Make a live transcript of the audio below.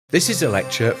This is a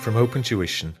lecture from Open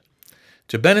Tuition.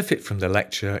 To benefit from the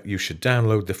lecture, you should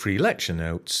download the free lecture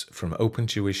notes from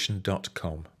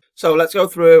opentuition.com. So let's go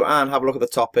through and have a look at the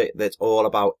topic that's all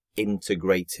about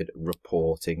integrated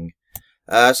reporting.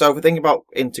 So if we think about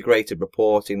integrated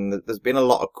reporting, there's been a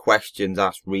lot of questions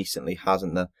asked recently,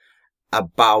 hasn't there,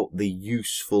 about the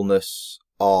usefulness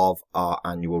of our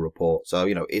annual report. So,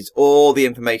 is all the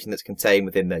information that's contained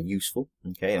within there useful?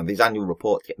 Okay, and these annual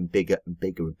reports are getting bigger and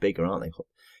bigger and bigger, aren't they?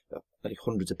 Like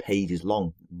hundreds of pages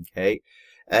long. Okay,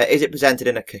 is it presented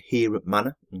in a coherent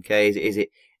manner? Okay, is it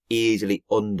easily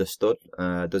understood?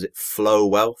 Does it flow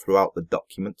well throughout the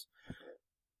document?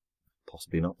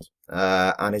 Possibly not.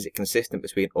 And is it consistent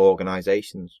between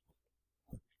organisations?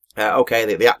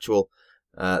 Okay, the actual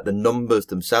the numbers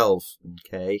themselves,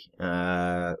 okay,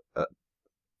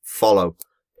 follow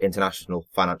international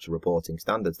financial reporting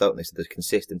standards, don't they? So there's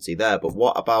consistency there. But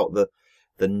what about the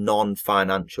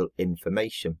non-financial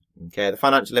information? Okay, the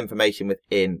financial information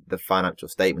within the financial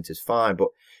statement is fine, but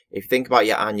if you think about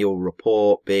your annual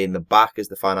report being the back as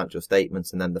the financial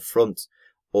statements and then the front,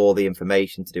 all the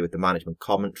information to do with the management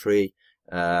commentary,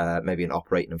 maybe an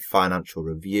operating and financial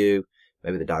review,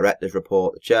 maybe the director's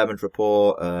report, the chairman's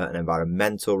report, an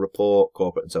environmental report,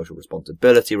 corporate and social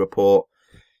responsibility report.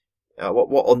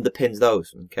 What underpins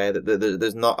those? Okay,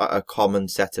 there's not a common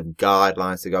set of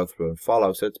guidelines to go through and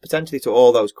follow. So it's potentially to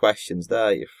all those questions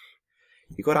there,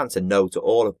 you could answer no to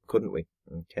all of them, couldn't we?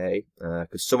 Okay,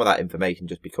 because some of that information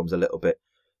just becomes a little bit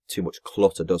too much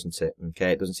clutter, doesn't it?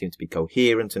 Okay, it doesn't seem to be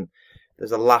coherent, and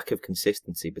there's a lack of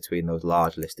consistency between those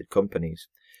large listed companies.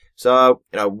 So,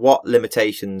 what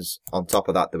limitations on top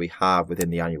of that do we have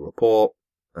within the annual report?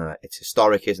 It's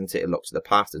historic, isn't it? It looks at the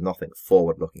past. There's nothing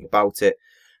forward-looking about it.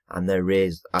 And there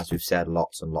is, as we've said,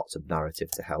 lots and lots of narrative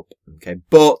to help. Okay,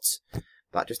 but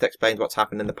that just explains what's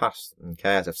happened in the past.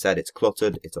 Okay, as I've said, it's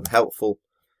cluttered, it's unhelpful.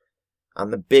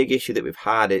 And the big issue that we've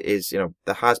had is,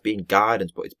 there has been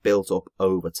guidance, but it's built up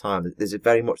over time. There's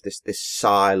very much this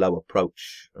silo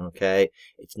approach. Okay,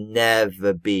 it's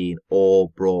never been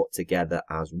all brought together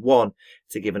as one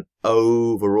to give an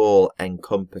overall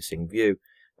encompassing view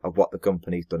of what the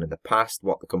company's done in the past,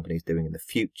 what the company's doing in the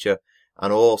future,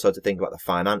 and also to think about the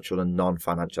financial and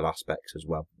non-financial aspects as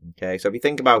well. Okay, so if you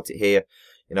think about it here,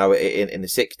 in the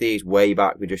 60s, way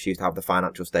back, we just used to have the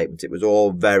financial statements. It was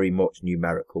all very much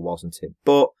numerical, wasn't it?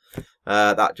 But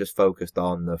that just focused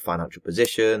on the financial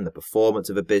position, the performance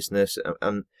of a business.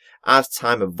 And as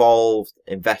time evolved,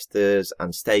 investors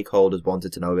and stakeholders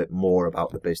wanted to know a bit more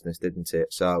about the business, didn't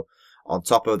it? So on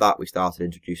top of that, we started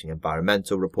introducing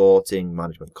environmental reporting,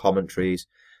 management commentaries,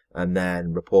 and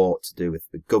then reports to do with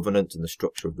the governance and the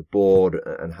structure of the board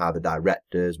and how the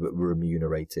directors were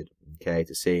remunerated, okay,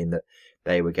 to seeing that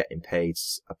they were getting paid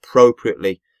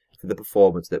appropriately for the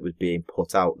performance that was being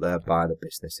put out there by the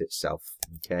business itself,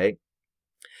 okay.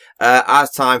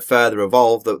 As time further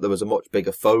evolved, there was a much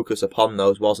bigger focus upon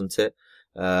those, wasn't it?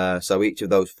 So each of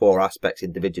those four aspects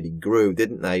individually grew,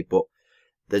 didn't they? But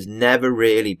there's never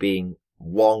really been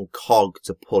one cog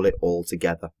to pull it all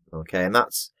together, okay, and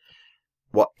that's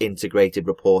what integrated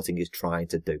reporting is trying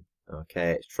to do.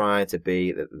 Okay, it's trying to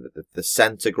be the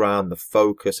center ground, the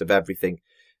focus of everything,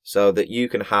 so that you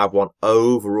can have one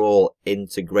overall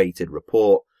integrated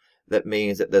report. That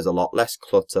means that there's a lot less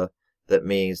clutter. That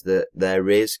means that there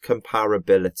is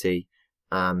comparability,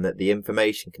 and that the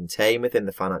information contained within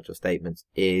the financial statements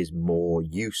is more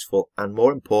useful and,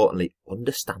 more importantly,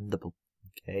 understandable.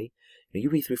 Okay, you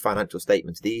read through financial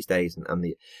statements these days and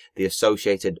the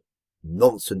associated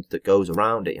nonsense that goes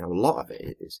around it, a lot of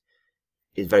it is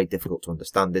very difficult to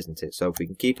understand, isn't it? So if we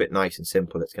can keep it nice and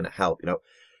simple, it's going to help.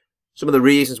 Some of the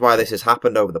reasons why this has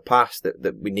happened over the past,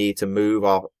 that we need to move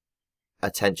our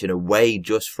attention away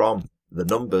just from the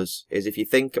numbers, is if you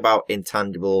think about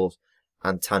intangibles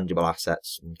and tangible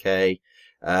assets. Okay,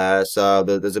 so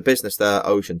there's a business there,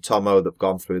 Ocean Tomo, that've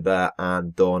gone through there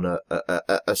and done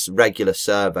a regular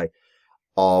survey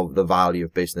of the value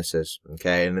of businesses.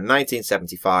 Okay, and in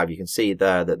 1975 you can see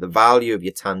there that the value of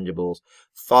your tangibles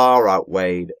far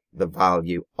outweighed the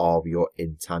value of your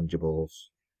intangibles.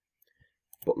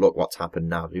 But look what's happened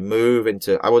now. We move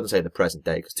into, I wouldn't say the present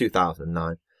day, because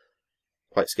 2009,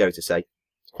 quite scary to say,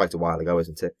 it's quite a while ago,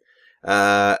 isn't it?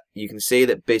 You can see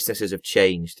that businesses have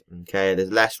changed. Okay,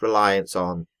 there's less reliance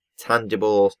on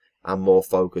tangibles and more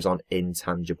focus on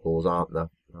intangibles, aren't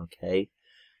there? Okay.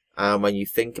 And when you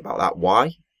think about that,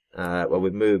 why? Well,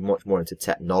 we've moved much more into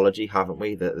technology, haven't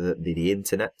we? The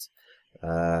internet.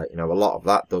 A lot of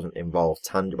that doesn't involve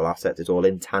tangible assets. It's all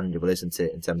intangible, isn't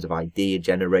it? In terms of idea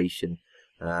generation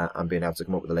and being able to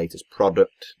come up with the latest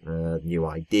product, new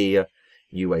idea.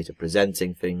 new ways of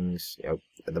presenting things. You know,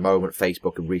 at the moment,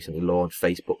 Facebook have recently launched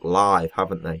Facebook Live,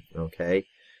 haven't they? Okay.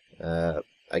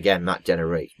 Again, that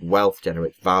generates wealth,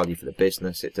 generates value for the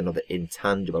business. It's another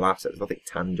intangible asset. There's nothing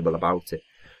tangible about it.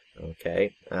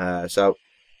 Okay. So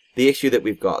the issue that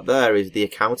we've got there is the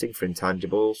accounting for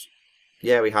intangibles.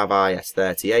 Yeah, we have IAS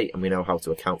 38 and we know how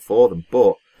to account for them,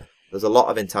 but there's a lot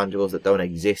of intangibles that don't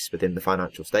exist within the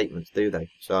financial statements, do they?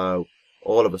 So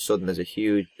all of a sudden there's a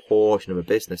huge portion of a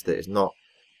business that is not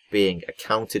being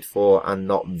accounted for and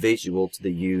not visual to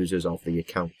the users of the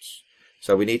accounts.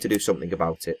 So we need to do something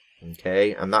about it,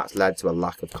 okay? And that's led to a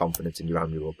lack of confidence in your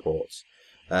annual reports.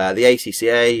 The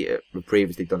ACCA have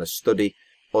previously done a study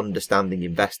understanding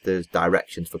investors'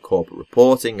 directions for corporate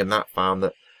reporting, and that found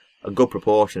that a good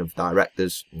proportion of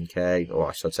directors, okay, or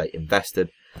I should say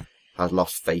invested, has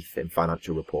lost faith in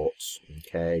financial reports.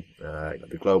 Okay,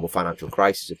 the global financial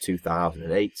crisis of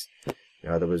 2008,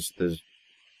 there's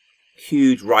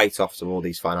huge write-offs of all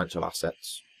these financial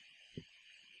assets.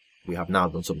 We have now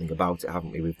done something about it,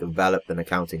 haven't we? We've developed an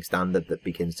accounting standard that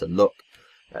begins to look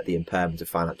at the impairment of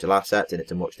financial assets, and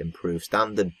it's a much improved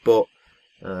standard, but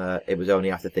it was only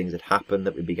after things had happened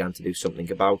that we began to do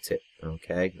something about it.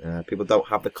 Okay, people don't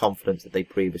have the confidence that they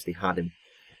previously had in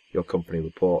your company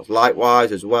reports.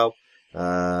 Likewise, as well,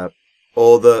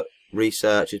 all the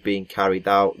research is being carried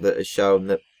out that has shown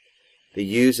that the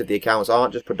use of the accounts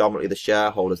aren't just predominantly the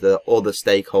shareholders, there are other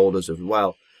stakeholders as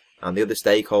well. And the other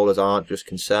stakeholders aren't just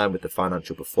concerned with the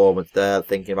financial performance, they're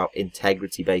thinking about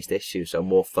integrity-based issues, so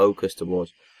more focus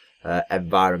towards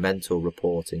environmental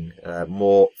reporting,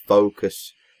 more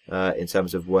focus in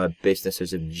terms of where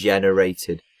businesses have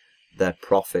generated their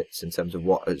profits, in terms of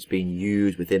what has been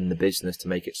used within the business to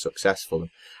make it successful, and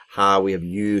how we have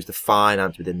used the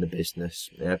finance within the business,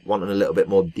 wanting a little bit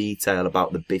more detail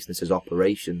about the business's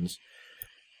operations.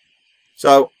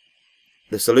 So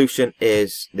the solution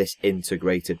is this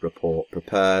integrated report,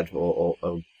 prepared or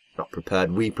not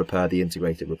prepared, we prepare the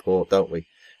integrated report, don't we?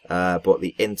 But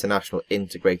the International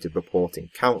Integrated Reporting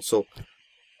Council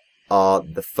are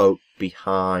the folk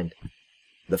behind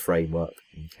the framework.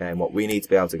 Okay, and what we need to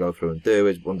be able to go through and do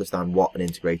is understand what an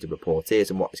integrated report is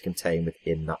and what is contained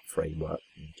within that framework.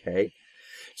 Okay,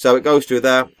 so it goes through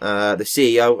there. The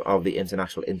CEO of the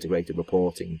International Integrated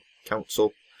Reporting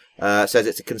Council says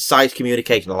it's a concise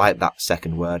communication. I like that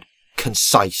second word,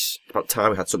 concise. About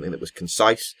time we had something that was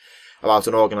concise about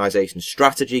an organisation's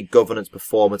strategy, governance,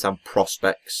 performance and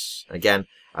prospects. Again,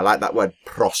 I like that word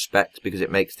prospect because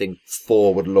it makes things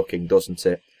forward looking, doesn't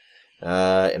it?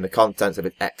 In the contents of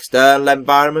its external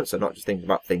environment, so not just thinking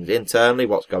about things internally,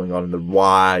 what's going on in the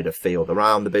wider field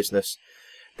around the business,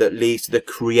 that leads to the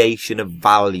creation of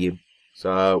value.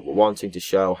 So we're wanting to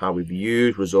show how we've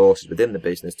used resources within the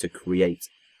business to create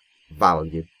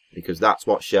value, because that's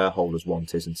what shareholders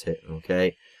want, isn't it?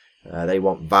 Okay, they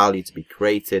want value to be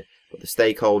created, but the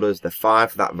stakeholders, they're fine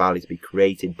for that value to be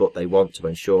created, but they want to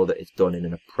ensure that it's done in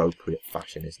an appropriate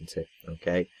fashion, isn't it?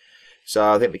 Okay,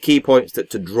 so I think the key points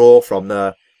to draw from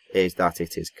there is that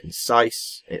it is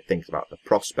concise, it thinks about the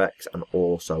prospects and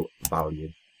also value.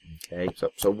 Okay,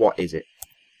 so what is it?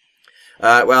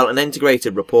 Well, an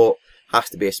integrated report has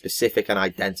to be a specific and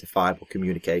identifiable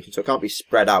communication, so it can't be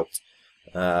spread out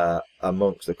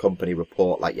amongst the company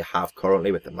report like you have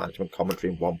currently, with the management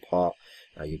commentary in one part,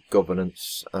 your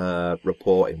governance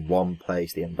report in one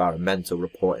place, the environmental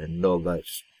report in another.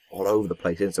 It's all over the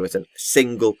place, and so it's a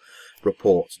single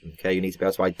report. Okay, you need to be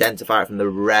able to identify it from the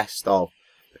rest of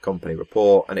the company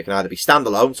report, and it can either be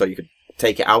standalone, so you could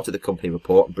take it out of the company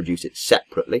report and produce it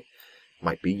separately.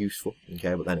 Might be useful,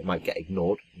 okay, but then it might get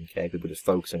ignored, okay, people just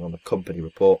focusing on the company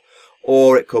report,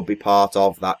 or it could be part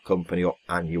of that company or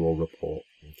annual report.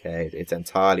 Okay, it's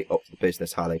entirely up to the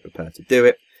business how they prepare to do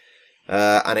it,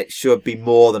 and it should be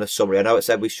more than a summary. I know it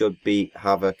said we should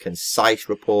have a concise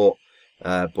report,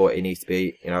 but it needs to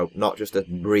be, not just a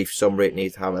brief summary. It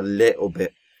needs to have a little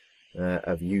bit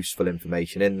of useful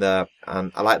information in there,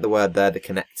 and I like the word there, the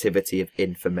connectivity of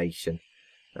information.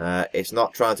 It's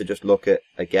not trying to just look at,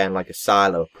 again, like a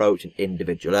silo approach in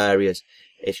individual areas.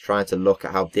 It's trying to look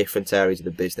at how different areas of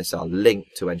the business are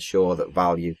linked to ensure that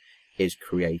value is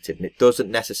created. And it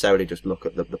doesn't necessarily just look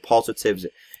at the positives.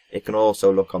 It can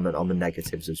also look on the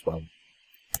negatives as well.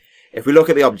 If we look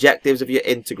at the objectives of your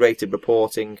integrated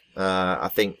reporting, I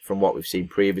think from what we've seen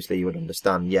previously, you would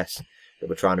understand, yes, that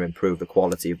we're trying to improve the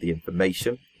quality of the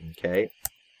information. Okay.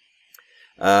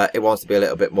 It wants to be a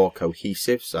little bit more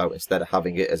cohesive, so instead of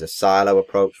having it as a silo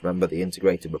approach, remember the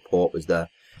integrated report was there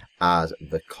as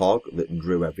the cog that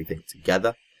drew everything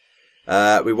together.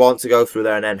 We want to go through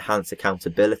there and enhance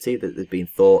accountability. That there's been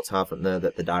thoughts, haven't there,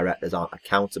 that the directors aren't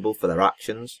accountable for their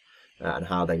actions. and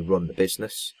how they run the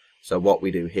business. So what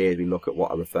we do here is we look at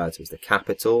what are referred to as the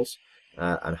capitals,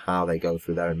 and how they go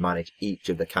through there and manage each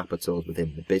of the capitals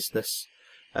within the business.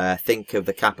 Think of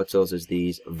the capitals as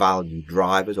these value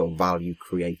drivers or value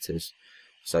creators.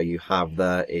 So you have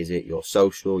there, is it your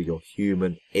social, your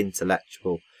human,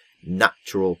 intellectual,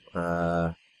 natural,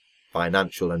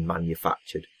 financial and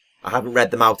manufactured. I haven't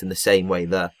read them out in the same way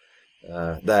there.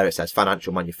 There it says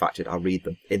financial, manufactured. I'll read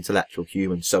them: intellectual,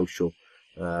 human, social,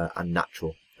 and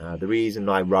natural. The reason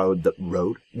I read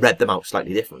them out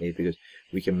slightly differently is because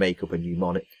we can make up a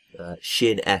mnemonic.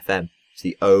 SHIN FM is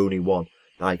the only one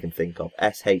that I can think of.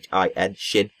 SHIN,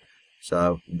 shin.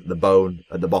 So the bone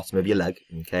at the bottom of your leg,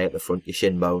 okay, at the front, your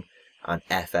shin bone, and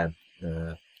FM.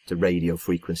 It's a radio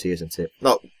frequency, isn't it?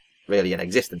 Not really in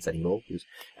existence anymore because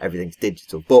everything's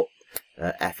digital, but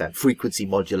FM, frequency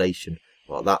modulation,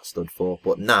 what that stood for.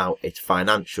 But now it's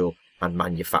financial and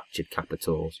manufactured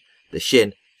capitals. The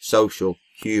SHIN, social,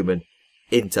 human,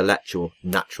 intellectual,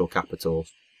 natural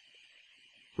capitals.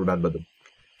 Remember them.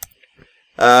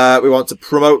 We want to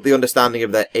promote the understanding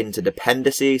of their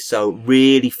interdependency, so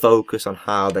really focus on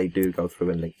how they do go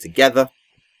through and link together.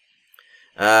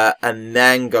 And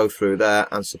then go through there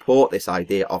and support this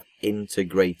idea of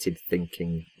integrated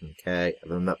thinking. Okay,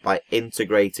 and that by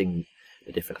integrating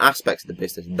the different aspects of the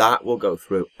business, that will go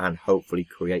through and hopefully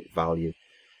create value.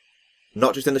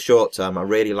 Not just in the short term. I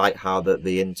really like how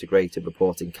the Integrated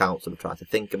Reporting Council have tried to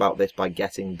think about this by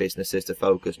getting businesses to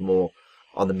focus more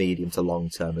on the medium to long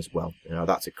term as well. You know,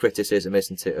 that's a criticism,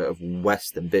 isn't it, of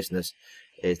Western business,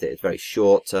 is that it's very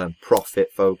short term,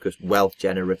 profit focused, wealth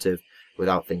generative,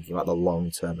 without thinking about the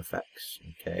long term effects.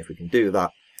 Okay, if we can do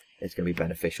that, it's going to be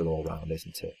beneficial all round,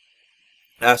 isn't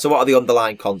it? So what are the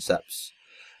underlying concepts?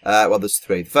 Well, there's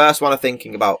three. The first one are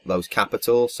thinking about those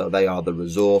capitals. So they are the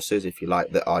resources, if you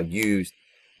like, that are used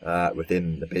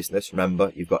within the business.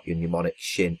 Remember, you've got your mnemonic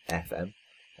SHIN, FM,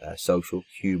 social,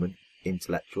 human,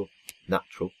 intellectual,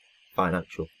 natural,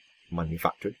 financial,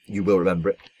 manufacturing. You will remember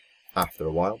it after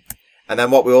a while. And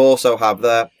then what we also have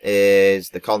there is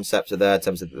the concepts are there in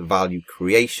terms of the value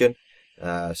creation.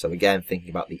 So again, thinking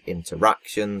about the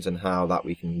interactions and how that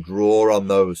we can draw on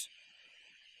those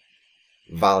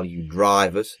value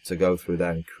drivers to go through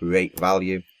there and create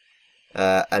value.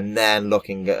 And then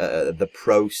looking at the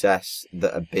process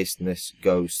that a business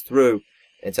goes through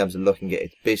in terms of looking at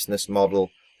its business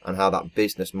model and how that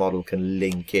business model can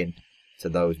link in to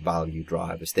those value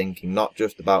drivers, thinking not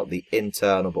just about the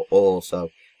internal but also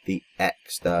the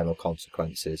external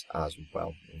consequences as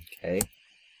well. Okay,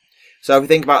 so if you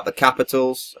think about the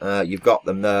capitals, you've got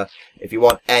them there. If you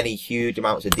want any huge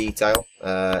amounts of detail,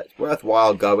 it's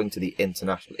worthwhile going to the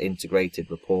International Integrated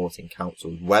Reporting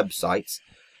Council's website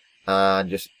and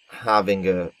just having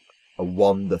a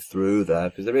wander through there,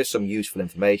 because there is some useful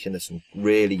information. There's some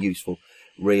really useful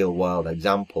real world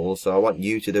examples, so I want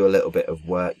you to do a little bit of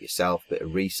work yourself, a bit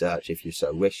of research if you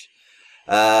so wish.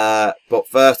 But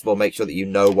first of all, make sure that you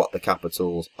know what the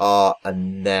capitals are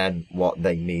and then what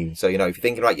they mean. So, you know, if you're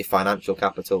thinking about your financial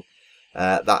capital,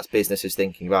 that's businesses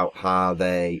thinking about how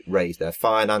they raise their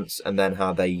finance and then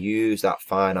how they use that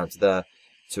finance there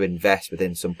to invest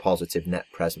within some positive net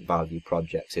present value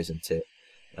projects, isn't it?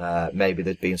 Maybe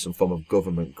there's been some form of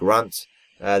government grant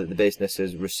that the business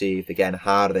has received. Again,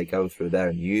 how do they go through there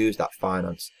and use that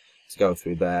finance to go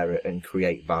through there and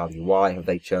create value? Why have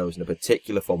they chosen a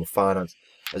particular form of finance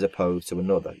as opposed to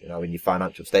another? You know, in your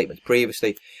financial statements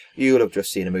previously, you would have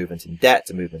just seen a movement in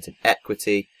debt, a movement in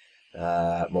equity,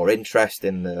 more interest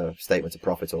in the statement of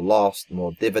profit or loss,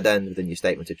 more dividend within your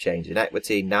statement of change in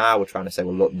equity. Now we're trying to say,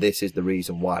 well, look, this is the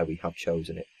reason why we have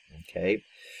chosen it. Okay.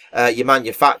 Your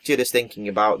manufactured is thinking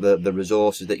about the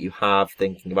resources that you have,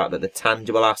 thinking about the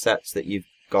tangible assets that you've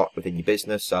got within your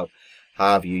business. So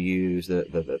have you used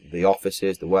the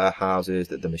offices, the warehouses,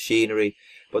 the machinery,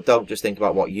 but don't just think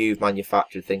about what you've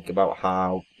manufactured. Think about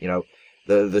how, you know,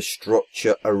 the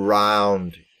structure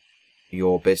around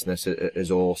your business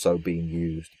is also being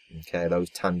used. Okay, those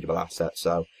tangible assets.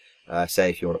 So say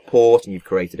if you're a port and you've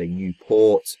created a new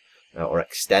port, or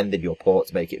extended your port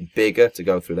to make it bigger, to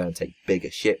go through there and take bigger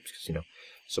ships, because, you know,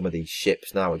 some of these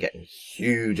ships now are getting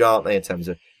huge, aren't they, in terms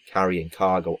of carrying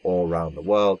cargo all around the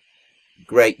world.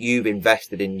 Great, you've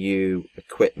invested in new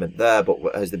equipment there, but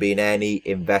has there been any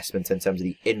investment in terms of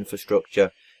the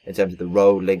infrastructure, in terms of the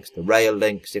road links, the rail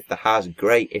links? If there has,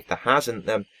 great. If there hasn't,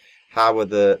 then how are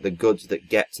the goods that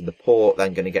get to the port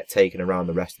then going to get taken around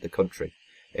the rest of the country?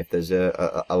 If there's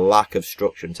a lack of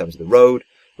structure in terms of the road,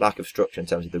 lack of structure in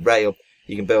terms of the rail,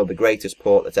 you can build the greatest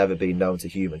port that's ever been known to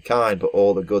humankind, but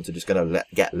all the goods are just going to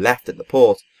get left at the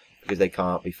port because they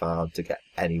can't be found to get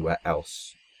anywhere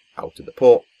else out of the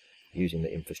port. using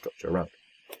the infrastructure around.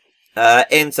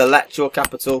 Intellectual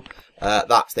capital,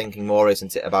 that's thinking more,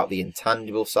 isn't it, about the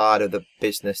intangible side of the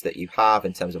business that you have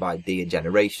in terms of idea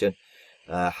generation,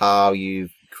 how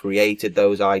you've created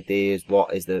those ideas,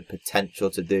 what is the potential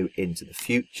to do into the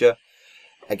future.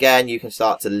 Again, you can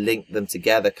start to link them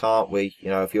together, can't we? You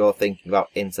know, if you're thinking about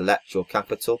intellectual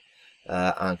capital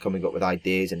and coming up with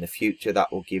ideas in the future,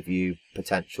 that will give you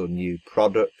potential new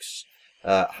products.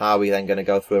 How are we then going to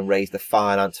go through and raise the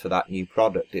finance for that new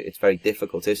product? It's very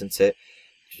difficult, isn't it,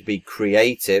 to be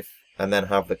creative and then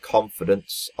have the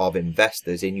confidence of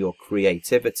investors in your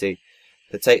creativity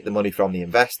to take the money from the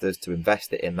investors to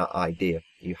invest it in that idea.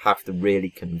 You have to really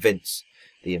convince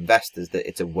the investors that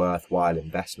it's a worthwhile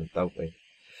investment, don't we?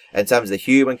 In terms of the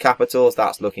human capitals,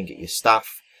 that's looking at your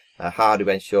staff. How do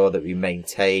we ensure that we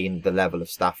maintain the level of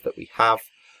staff that we have?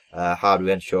 How do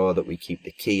we ensure that we keep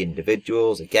the key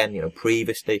individuals? Again, you know,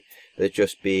 previously there's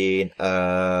just been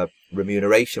a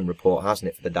remuneration report, hasn't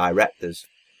it, for the directors?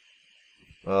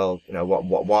 Well, you know,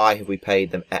 why have we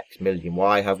paid them X million?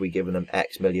 Why have we given them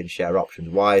X million share options?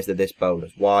 Why is there this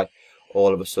bonus? Why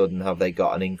all of a sudden have they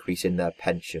got an increase in their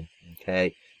pension?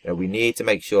 Okay, you know, we need to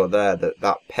make sure there that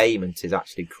that payment is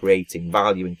actually creating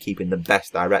value and keeping the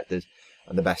best directors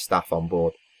and the best staff on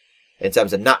board. In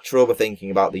terms of natural, we're thinking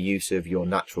about the use of your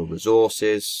natural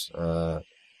resources,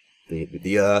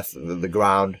 the earth, the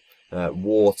ground,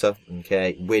 water,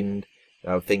 okay, wind. You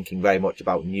know, thinking very much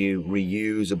about new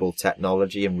reusable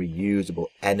technology and reusable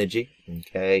energy,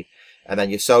 okay. And then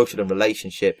your social and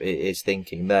relationship is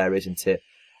thinking there, isn't it,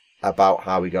 about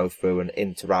how we go through and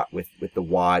interact with the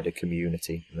wider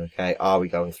community, okay. Are we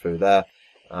going through there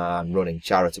and running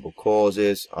charitable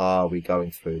causes? Are we going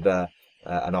through there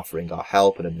and offering our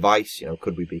help and advice? You know,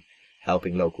 could we be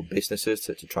helping local businesses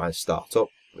to try and start up?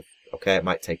 Okay, it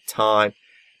might take time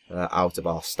out of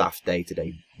our staff's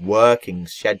day-to-day working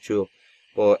schedule,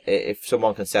 but if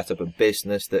someone can set up a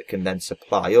business that can then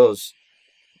supply us,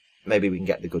 maybe we can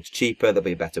get the goods cheaper, there'll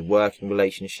be a better working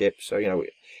relationship. So, you know,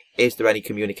 is there any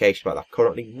communication about that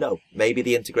currently? No. Maybe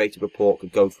the integrated report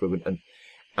could go through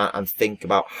and think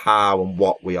about how and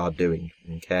what we are doing,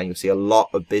 okay. And you'll see a lot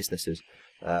of businesses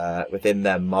within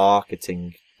their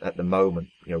marketing at the moment,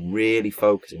 you know, really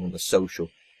focusing on the social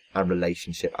and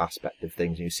relationship aspect of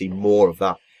things. And you see more of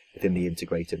that within the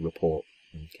integrated report,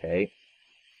 okay.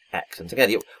 Excellent.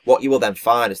 Again, what you will then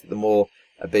find is that the more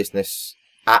a business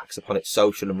acts upon its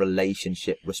social and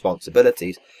relationship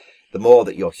responsibilities, the more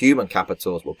that your human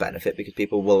capitals will benefit, because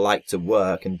people will like to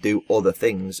work and do other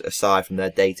things aside from their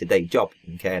day-to-day job,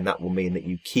 okay. And that will mean that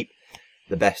you keep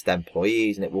the best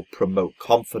employees, and it will promote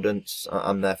confidence,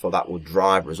 and therefore that will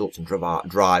drive results and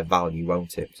drive value,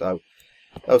 won't it? So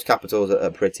those capitals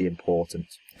are pretty important.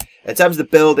 In terms of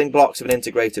the building blocks of an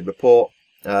integrated report,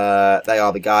 they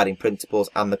are the guiding principles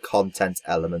and the content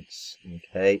elements,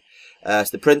 okay. So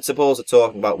the principles are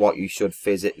talking about what you should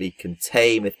physically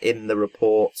contain within the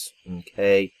report,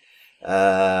 okay.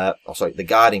 The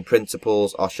guiding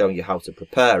principles are showing you how to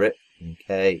prepare it,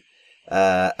 okay.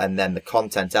 And then the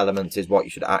content element is what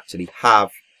you should actually have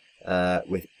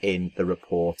within the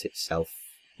report itself,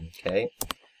 okay.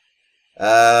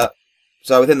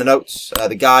 So within the notes,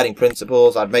 the guiding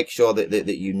principles, I'd make sure that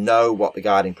you know what the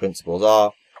guiding principles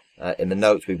are. In the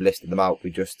notes, we've listed them out.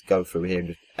 We just go through here and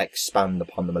just expand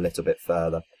upon them a little bit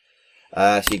further.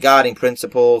 So your guiding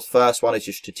principles, first one is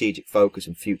your strategic focus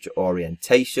and future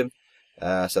orientation.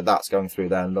 So that's going through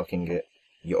there and looking at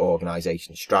your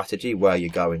organisation strategy, where you're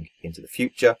going into the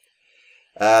future.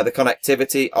 The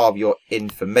connectivity of your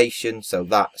information, so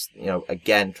that's, you know,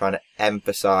 again, trying to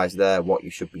emphasize there what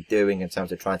you should be doing in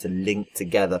terms of trying to link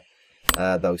together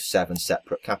those 7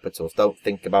 separate capitals. Don't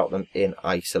think about them in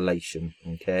isolation,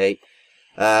 okay.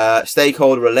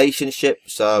 Stakeholder relationship,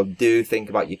 so do think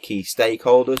about your key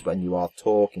stakeholders when you are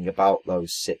talking about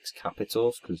those 6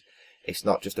 capitals, because it's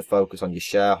not just a focus on your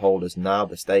shareholders now.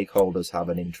 The stakeholders have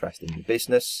an interest in your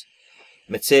business.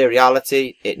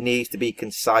 Materiality, it needs to be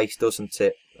concise, doesn't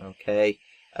it? Okay.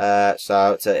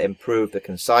 So to improve the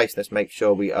conciseness, make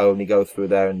sure we only go through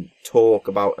there and talk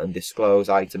about and disclose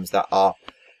items that are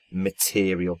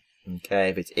material. Okay.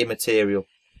 If it's immaterial,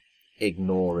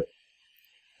 ignore it.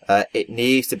 It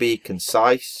needs to be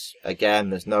concise.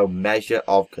 Again, there's no measure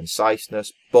of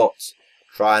conciseness, but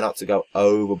try not to go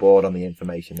overboard on the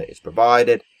information that is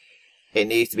provided. It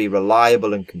needs to be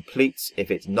reliable and complete.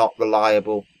 If it's not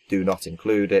reliable, do not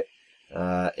include it.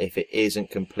 If it isn't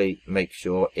complete, make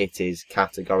sure it is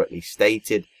categorically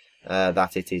stated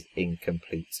that it is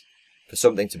incomplete. For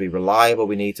something to be reliable,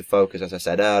 we need to focus, as I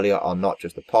said earlier, on not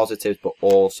just the positives, but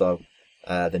also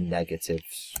the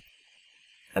negatives.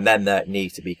 And then there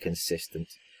needs to be consistent.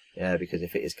 because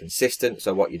if it is consistent,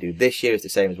 so what you do this year is the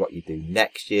same as what you do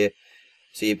next year.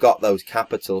 So you've got those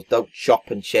capitals. Don't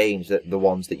chop and change the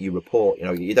ones that you report.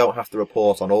 You don't have to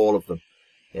report on all of them.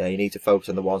 You need to focus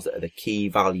on the ones that are the key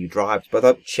value drivers, but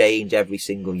don't change every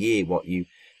single year what you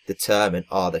determine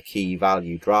are the key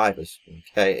value drivers.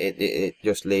 Okay, it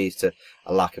just leads to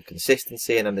a lack of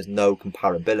consistency, and then there's no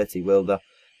comparability, will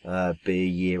there be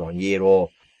year on year or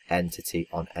entity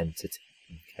on entity.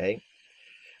 Okay,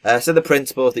 so the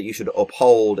principles that you should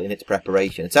uphold in its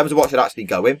preparation, in terms of what should actually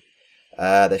go in,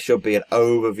 there should be an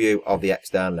overview of the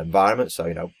external environment,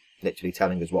 so literally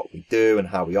telling us what we do and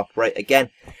how we operate. Again,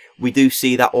 we do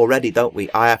see that already, don't we?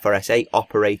 IFRS 8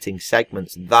 operating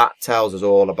segments, that tells us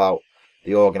all about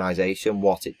the organisation,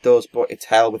 what it does, but it's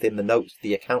held within the notes of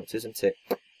the accounts, isn't it?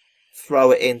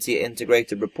 Throw it into your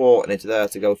integrated report and it's there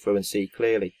to go through and see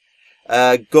clearly.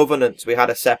 Governance, we had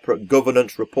a separate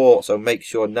governance report, so make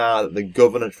sure now that the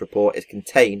governance report is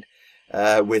contained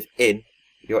within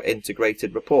your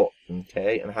integrated report,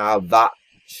 okay, and how that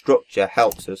structure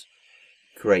helps us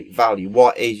create value.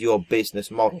 What is your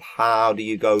business model? How do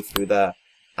you go through there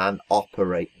and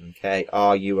operate? Okay,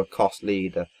 are you a cost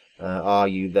leader? Are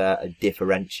you there a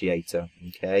differentiator?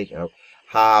 Okay,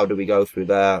 how do we go through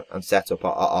there and set up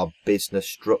our business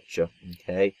structure?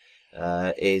 Okay,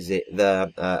 is it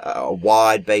a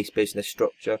wide-based business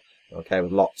structure? Okay,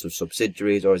 with lots of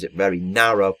subsidiaries, or is it very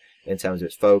narrow in terms of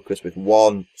its focus with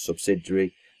one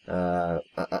subsidiary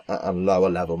and lower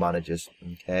level managers?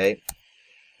 Okay.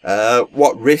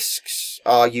 What risks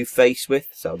are you faced with?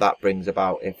 So that brings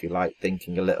about, if you like,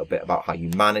 thinking a little bit about how you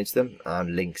manage them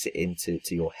and links it into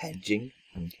your hedging.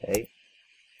 Okay.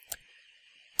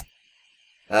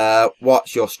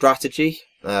 What's your strategy?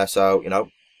 So,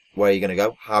 where are you going to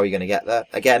go? How are you going to get there?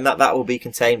 Again, that will be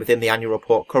contained within the annual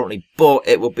report currently, but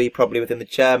it will be probably within the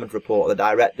chairman's report or the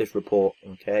director's report.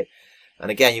 Okay. And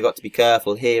again, you've got to be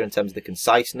careful here in terms of the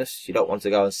conciseness. You don't want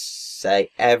to go and say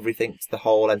everything to the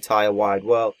whole entire wide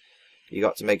world. You've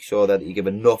got to make sure that you give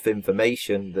enough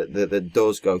information that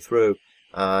does go through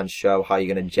and show how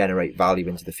you're going to generate value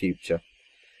into the future.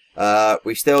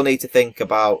 We still need to think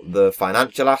about the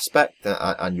financial aspect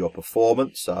and your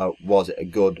performance. So was it a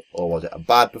good or was it a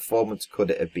bad performance? Could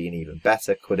it have been even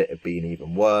better? Could it have been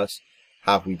even worse?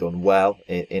 Have we done well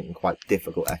in quite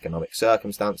difficult economic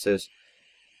circumstances?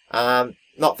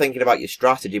 Not thinking about your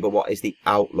strategy, but what is the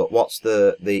outlook? What's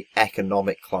the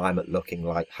economic climate looking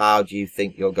like? How do you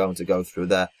think you're going to go through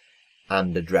there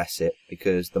and address it?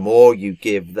 Because the more you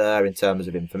give there in terms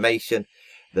of information,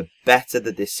 the better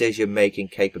the decision-making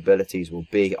capabilities will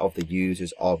be of the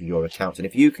users of your accounts. And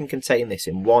if you can contain this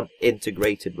in one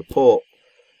integrated report,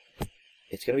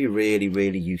 it's going to be really,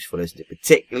 really useful, isn't it?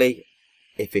 Particularly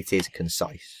if it is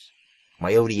concise.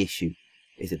 My only issue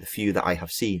is that the few that I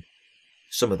have seen,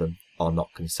 some of them are not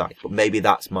concise, but maybe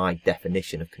that's my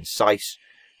definition of concise.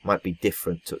 Might be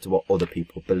different to what other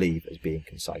people believe as being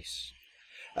concise.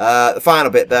 The final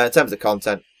bit there, in terms of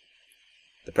content,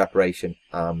 the preparation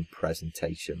and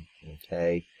presentation.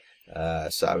 Okay,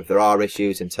 so if there are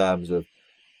issues in terms of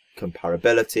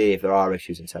comparability, if there are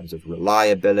issues in terms of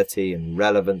reliability and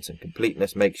relevance and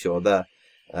completeness, make sure there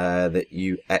that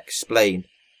you explain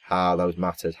how those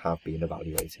matters have been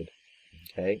evaluated.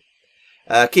 Okay.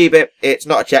 Key bit, it's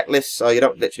not a checklist, so you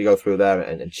don't literally go through there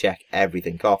and check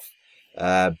everything off,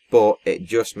 but it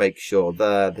just makes sure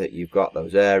there that you've got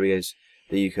those areas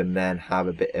that you can then have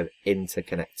a bit of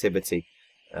interconnectivity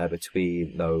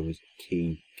between those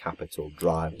key capital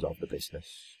drivers of the business.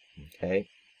 Okay,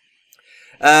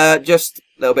 just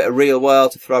a little bit of real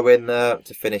world to throw in there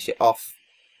to finish it off.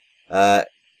 A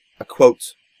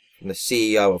quote from the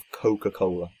CEO of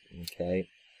Coca-Cola. Okay.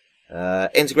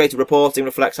 Integrated reporting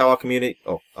reflects how our community,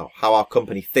 or how our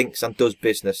company thinks and does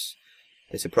business.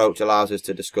 This approach allows us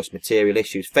to discuss material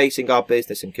issues facing our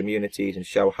business and communities and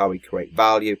show how we create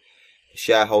value for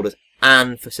shareholders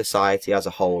and for society as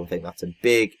a whole. I think that's a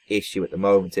big issue at the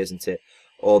moment, isn't it?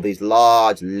 All these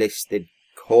large listed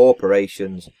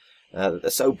corporations, they're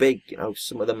so big,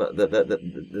 some of them,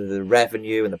 the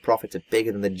revenue and the profits are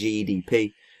bigger than the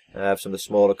GDP. Some of the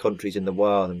smaller countries in the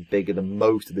world and bigger than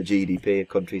most of the GDP of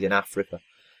countries in Africa.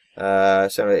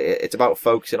 So it's about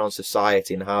focusing on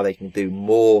society and how they can do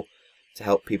more to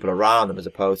help people around them, as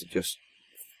opposed to just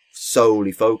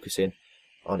solely focusing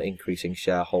on increasing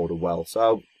shareholder wealth.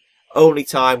 So only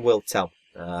time will tell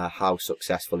how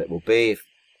successful it will be. If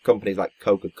companies like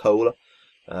Coca-Cola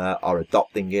are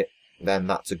adopting it, then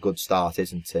that's a good start,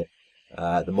 isn't it?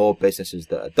 The more businesses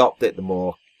that adopt it, the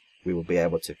more we will be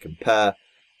able to compare,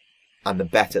 and the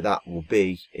better that will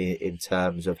be in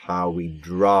terms of how we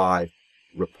drive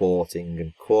reporting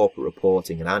and corporate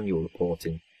reporting and annual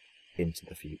reporting into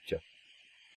the future.